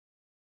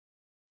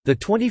The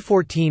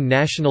 2014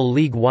 National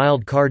League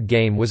Wild Card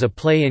Game was a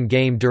play-in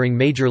game during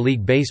Major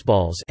League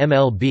Baseball's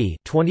 (MLB)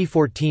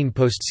 2014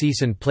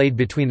 postseason played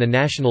between the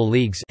National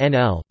League's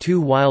 (NL) two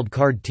wild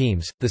card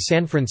teams, the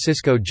San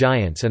Francisco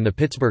Giants and the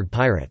Pittsburgh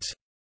Pirates.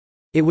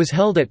 It was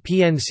held at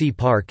PNC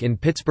Park in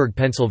Pittsburgh,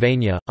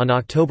 Pennsylvania, on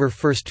October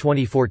 1,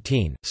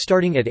 2014,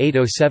 starting at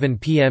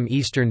 8:07 p.m.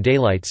 Eastern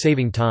Daylight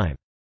Saving Time.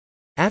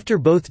 After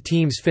both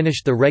teams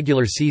finished the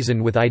regular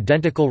season with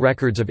identical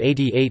records of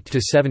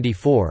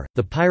 88-74,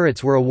 the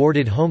Pirates were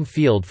awarded home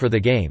field for the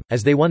game,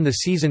 as they won the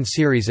season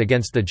series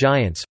against the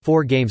Giants,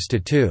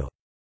 4-2.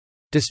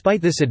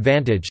 Despite this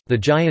advantage, the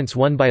Giants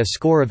won by a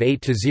score of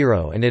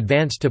 8-0 and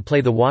advanced to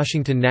play the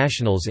Washington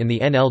Nationals in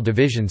the NL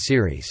Division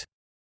Series.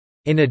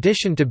 In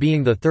addition to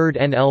being the third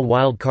NL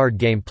wildcard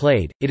game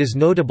played, it is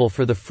notable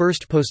for the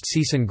first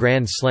postseason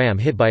grand slam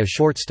hit by a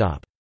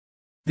shortstop.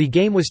 The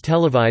game was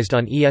televised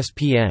on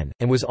ESPN,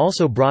 and was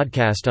also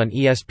broadcast on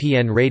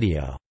ESPN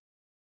Radio.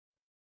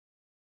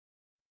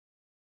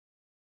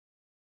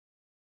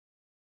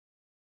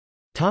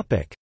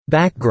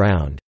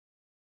 Background.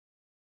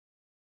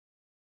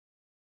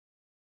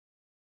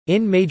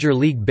 In Major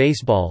League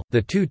Baseball,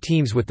 the two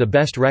teams with the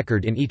best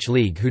record in each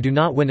league who do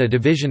not win a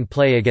division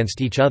play against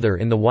each other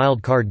in the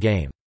wild card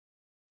game.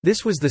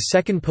 This was the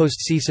second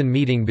postseason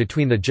meeting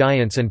between the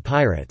Giants and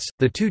Pirates.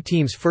 The two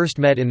teams first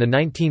met in the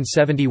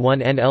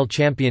 1971 NL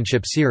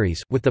Championship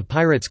Series, with the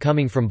Pirates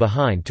coming from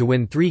behind to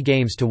win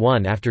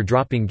 3-1 after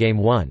dropping Game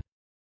 1.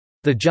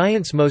 The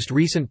Giants' most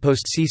recent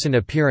postseason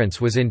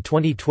appearance was in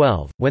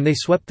 2012, when they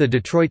swept the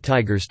Detroit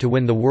Tigers to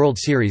win the World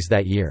Series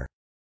that year.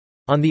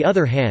 On the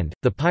other hand,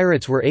 the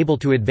Pirates were able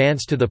to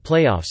advance to the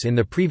playoffs in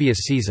the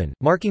previous season,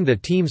 marking the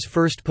team's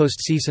first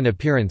postseason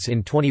appearance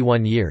in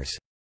 21 years.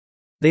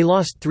 They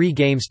lost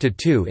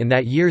 3-2 in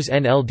that year's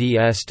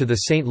NLDS to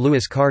the St.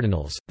 Louis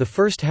Cardinals. The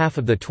first half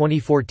of the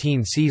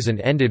 2014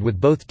 season ended with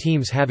both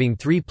teams having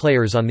 3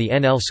 players on the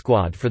NL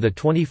squad for the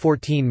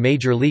 2014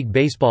 Major League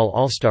Baseball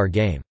All-Star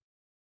Game.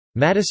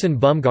 Madison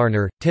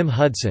Bumgarner, Tim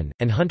Hudson,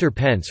 and Hunter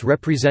Pence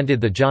represented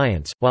the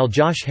Giants, while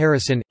Josh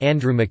Harrison,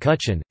 Andrew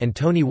McCutchen, and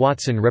Tony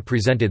Watson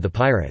represented the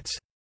Pirates.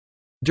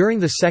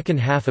 During the second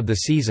half of the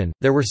season,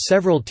 there were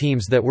several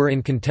teams that were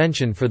in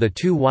contention for the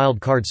 2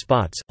 wild card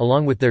spots,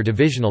 along with their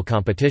divisional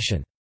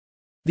competition.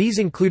 These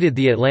included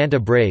the Atlanta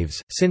Braves,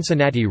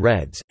 Cincinnati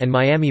Reds, and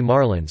Miami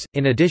Marlins,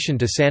 in addition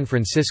to San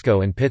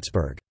Francisco and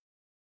Pittsburgh.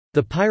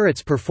 The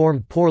Pirates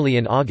performed poorly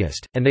in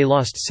August, and they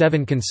lost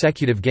 7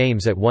 consecutive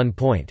games at one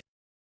point.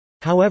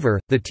 However,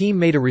 the team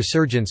made a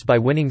resurgence by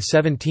winning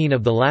 17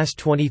 of the last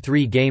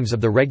 23 games of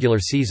the regular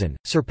season,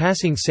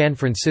 surpassing San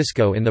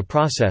Francisco in the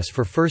process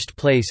for first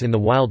place in the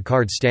wild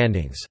card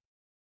standings.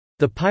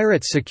 The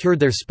Pirates secured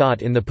their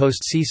spot in the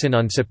postseason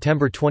on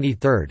September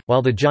 23,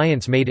 while the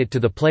Giants made it to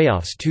the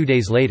playoffs 2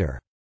 days later.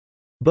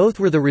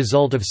 Both were the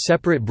result of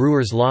separate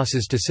Brewers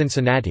losses to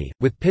Cincinnati,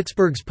 with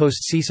Pittsburgh's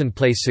postseason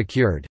place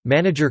secured.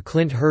 Manager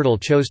Clint Hurdle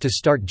chose to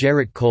start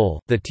Jarrett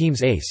Cole, the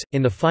team's ace,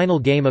 in the final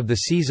game of the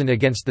season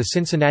against the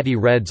Cincinnati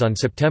Reds on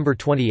September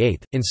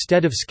 28,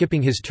 instead of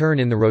skipping his turn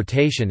in the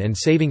rotation and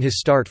saving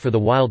his start for the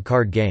wild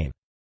card game.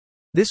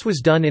 This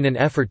was done in an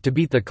effort to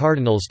beat the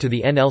Cardinals to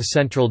the NL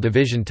Central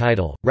Division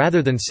title,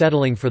 rather than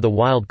settling for the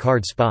wild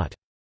card spot.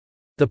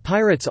 The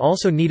Pirates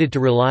also needed to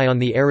rely on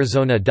the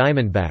Arizona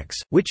Diamondbacks,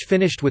 which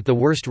finished with the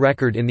worst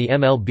record in the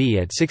MLB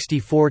at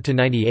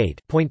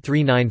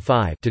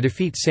 64-98.395 to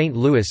defeat St.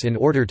 Louis in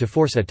order to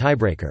force a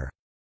tiebreaker.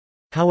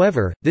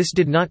 However, this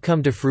did not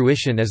come to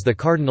fruition as the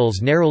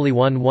Cardinals narrowly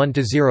won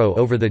 1-0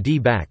 over the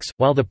D-backs,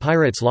 while the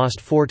Pirates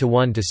lost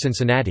 4-1 to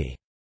Cincinnati.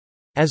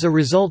 As a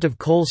result of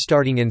Cole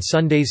starting in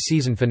Sunday's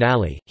season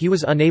finale, he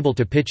was unable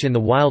to pitch in the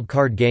wild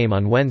card game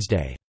on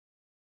Wednesday.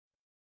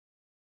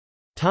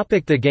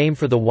 The game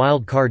for the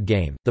wild card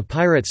game, the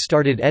Pirates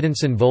started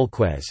Edinson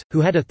Volquez,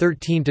 who had a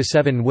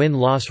 13-7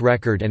 win-loss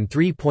record and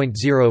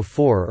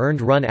 3.04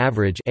 earned run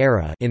average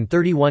 (ERA) in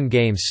 31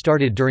 games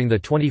started during the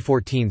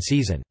 2014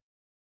 season.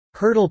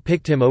 Hurdle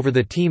picked him over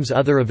the team's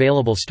other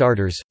available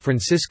starters,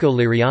 Francisco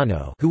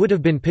Liriano, who would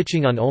have been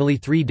pitching on only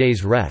 3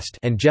 days' rest,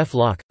 and Jeff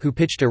Locke, who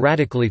pitched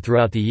erratically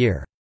throughout the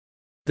year.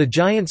 The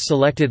Giants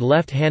selected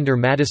left-hander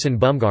Madison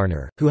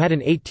Bumgarner, who had an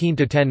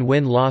 18-10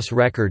 win-loss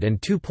record and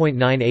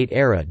 2.98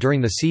 ERA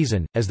during the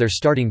season, as their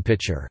starting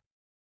pitcher.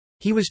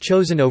 He was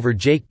chosen over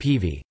Jake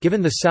Peavy.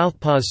 Given the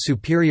Southpaw's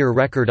superior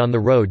record on the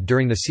road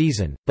during the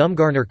season,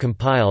 Bumgarner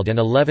compiled an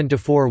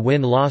 11-4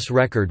 win-loss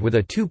record with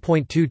a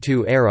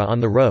 2.22 ERA on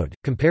the road,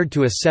 compared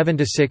to a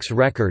 7-6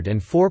 record and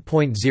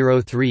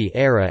 4.03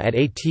 ERA at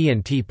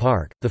AT&T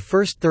Park. The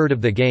first third of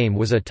the game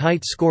was a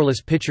tight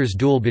scoreless pitchers'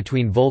 duel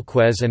between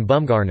Volquez and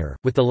Bumgarner,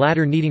 with the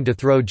latter needing to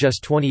throw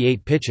just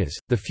 28 pitches,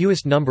 the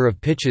fewest number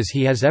of pitches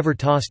he has ever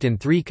tossed in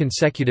 3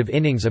 consecutive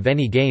innings of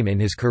any game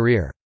in his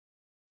career.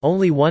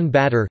 Only one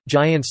batter,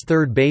 Giants'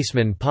 third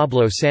baseman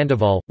Pablo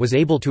Sandoval, was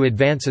able to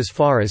advance as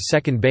far as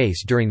second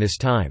base during this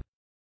time.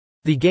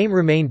 The game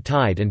remained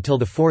tied until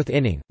the 4th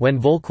inning, when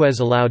Volquez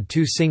allowed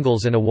 2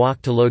 singles and a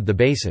walk to load the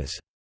bases.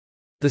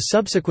 The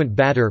subsequent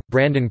batter,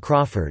 Brandon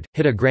Crawford,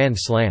 hit a grand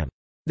slam.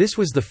 This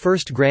was the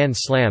first Grand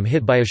Slam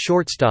hit by a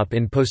shortstop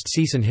in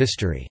postseason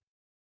history.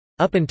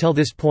 Up until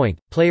this point,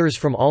 players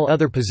from all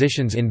other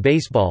positions in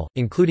baseball,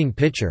 including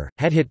pitcher,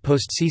 had hit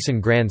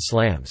postseason Grand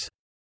Slams.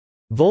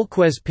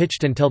 Volquez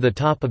pitched until the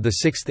top of the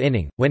sixth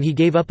inning, when he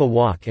gave up a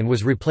walk and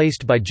was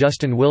replaced by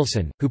Justin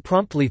Wilson, who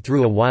promptly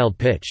threw a wild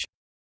pitch.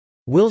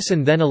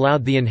 Wilson then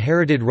allowed the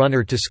inherited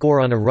runner to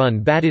score on a run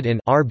batted in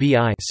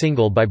RBI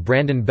single by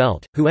Brandon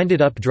Belt, who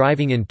ended up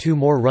driving in 2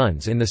 more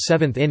runs in the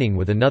seventh inning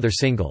with another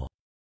single.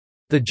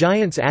 The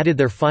Giants added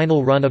their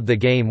final run of the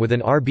game with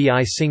an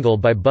RBI single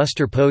by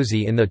Buster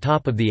Posey in the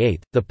top of the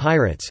eighth. The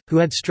Pirates, who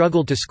had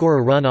struggled to score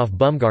a run off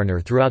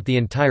Bumgarner throughout the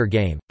entire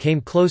game,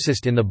 came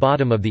closest in the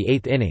bottom of the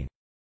eighth inning.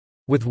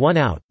 With 1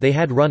 out, they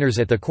had runners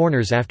at the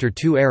corners after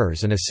 2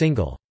 errors and a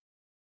single.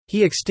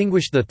 He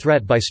extinguished the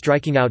threat by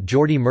striking out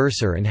Jordy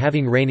Mercer and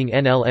having reigning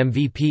NL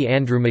MVP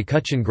Andrew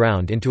McCutchen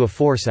ground into a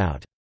force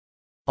out.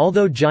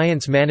 Although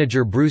Giants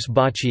manager Bruce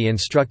Bochy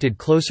instructed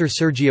closer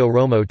Sergio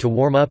Romo to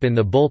warm up in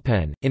the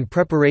bullpen, in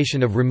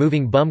preparation of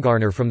removing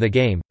Bumgarner from the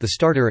game, the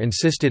starter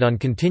insisted on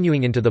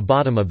continuing into the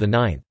bottom of the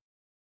ninth.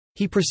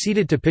 He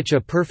proceeded to pitch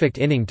a perfect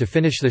inning to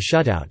finish the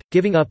shutout,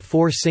 giving up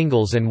 4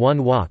 singles and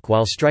 1 walk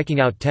while striking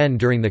out 10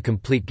 during the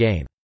complete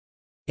game.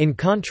 In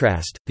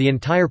contrast, the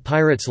entire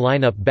Pirates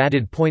lineup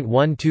batted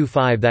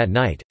 .125 that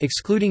night,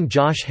 excluding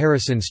Josh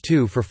Harrison's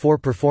 2 for 4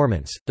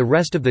 performance. The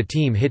rest of the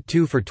team hit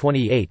 2 for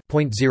 28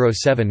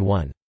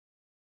 .071.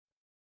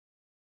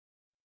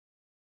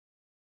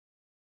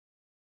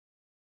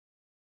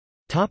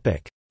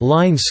 Topic: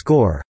 Line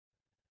score.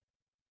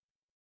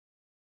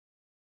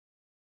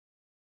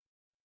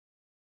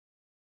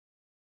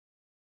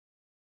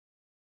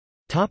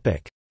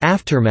 Topic: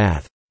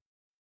 Aftermath.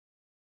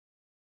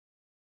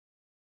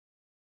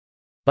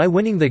 By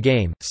winning the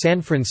game,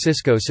 San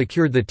Francisco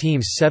secured the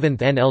team's 7th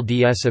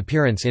NLDS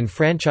appearance in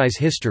franchise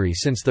history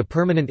since the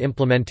permanent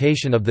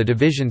implementation of the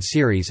division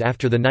series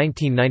after the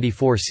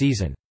 1994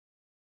 season.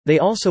 They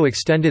also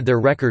extended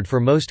their record for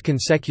most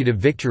consecutive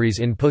victories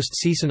in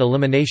postseason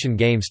elimination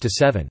games to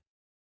 7.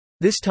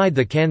 This tied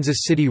the Kansas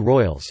City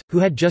Royals, who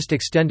had just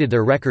extended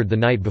their record the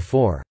night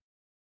before.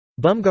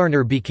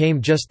 Bumgarner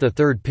became just the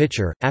 3rd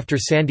pitcher, after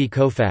Sandy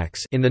Koufax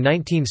in the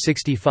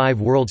 1965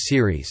 World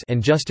Series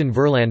and Justin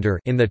Verlander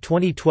in the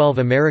 2012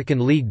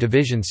 American League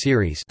Division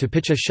Series to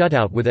pitch a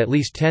shutout with at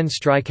least 10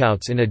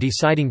 strikeouts in a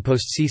deciding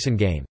postseason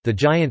game. The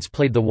Giants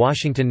played the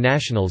Washington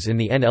Nationals in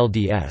the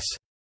NLDS.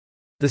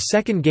 The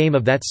second game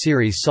of that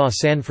series saw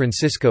San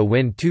Francisco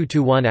win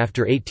 2-1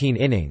 after 18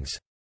 innings.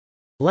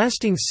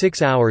 Lasting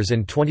 6 hours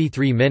and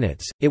 23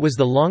 minutes, it was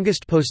the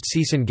longest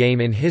postseason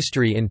game in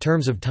history in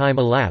terms of time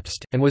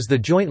elapsed, and was the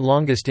joint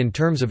longest in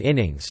terms of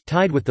innings,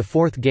 tied with the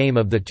 4th game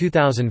of the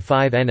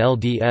 2005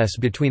 NLDS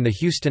between the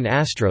Houston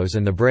Astros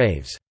and the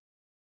Braves.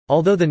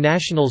 Although the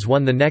Nationals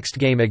won the next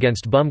game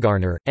against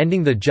Bumgarner,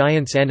 ending the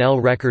Giants'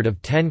 NL record of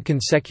 10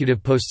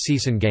 consecutive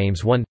postseason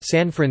games won,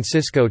 San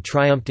Francisco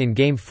triumphed in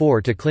Game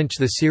 4 to clinch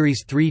the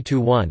series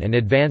 3-1 and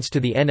advance to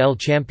the NL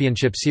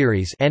Championship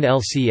Series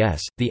 (NLCS).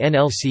 The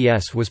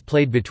NLCS was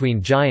played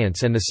between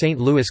Giants and the St.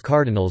 Louis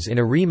Cardinals in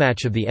a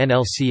rematch of the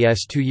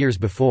NLCS 2 years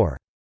before.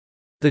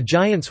 The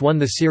Giants won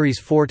the series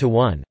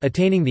 4-1,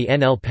 attaining the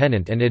NL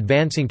pennant and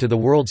advancing to the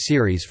World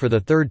Series for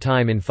the 3rd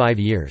time in 5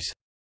 years.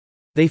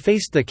 They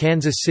faced the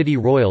Kansas City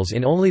Royals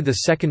in only the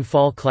second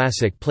Fall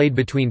Classic played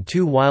between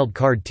 2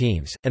 wild-card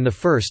teams, and the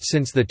first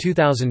since the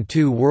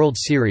 2002 World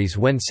Series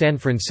when San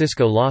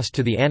Francisco lost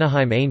to the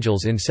Anaheim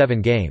Angels in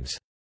 7 games.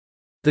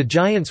 The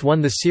Giants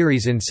won the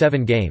series in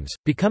 7 games,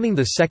 becoming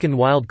the second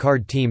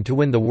wild-card team to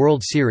win the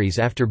World Series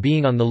after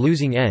being on the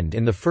losing end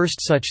in the first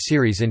such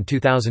series in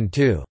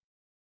 2002.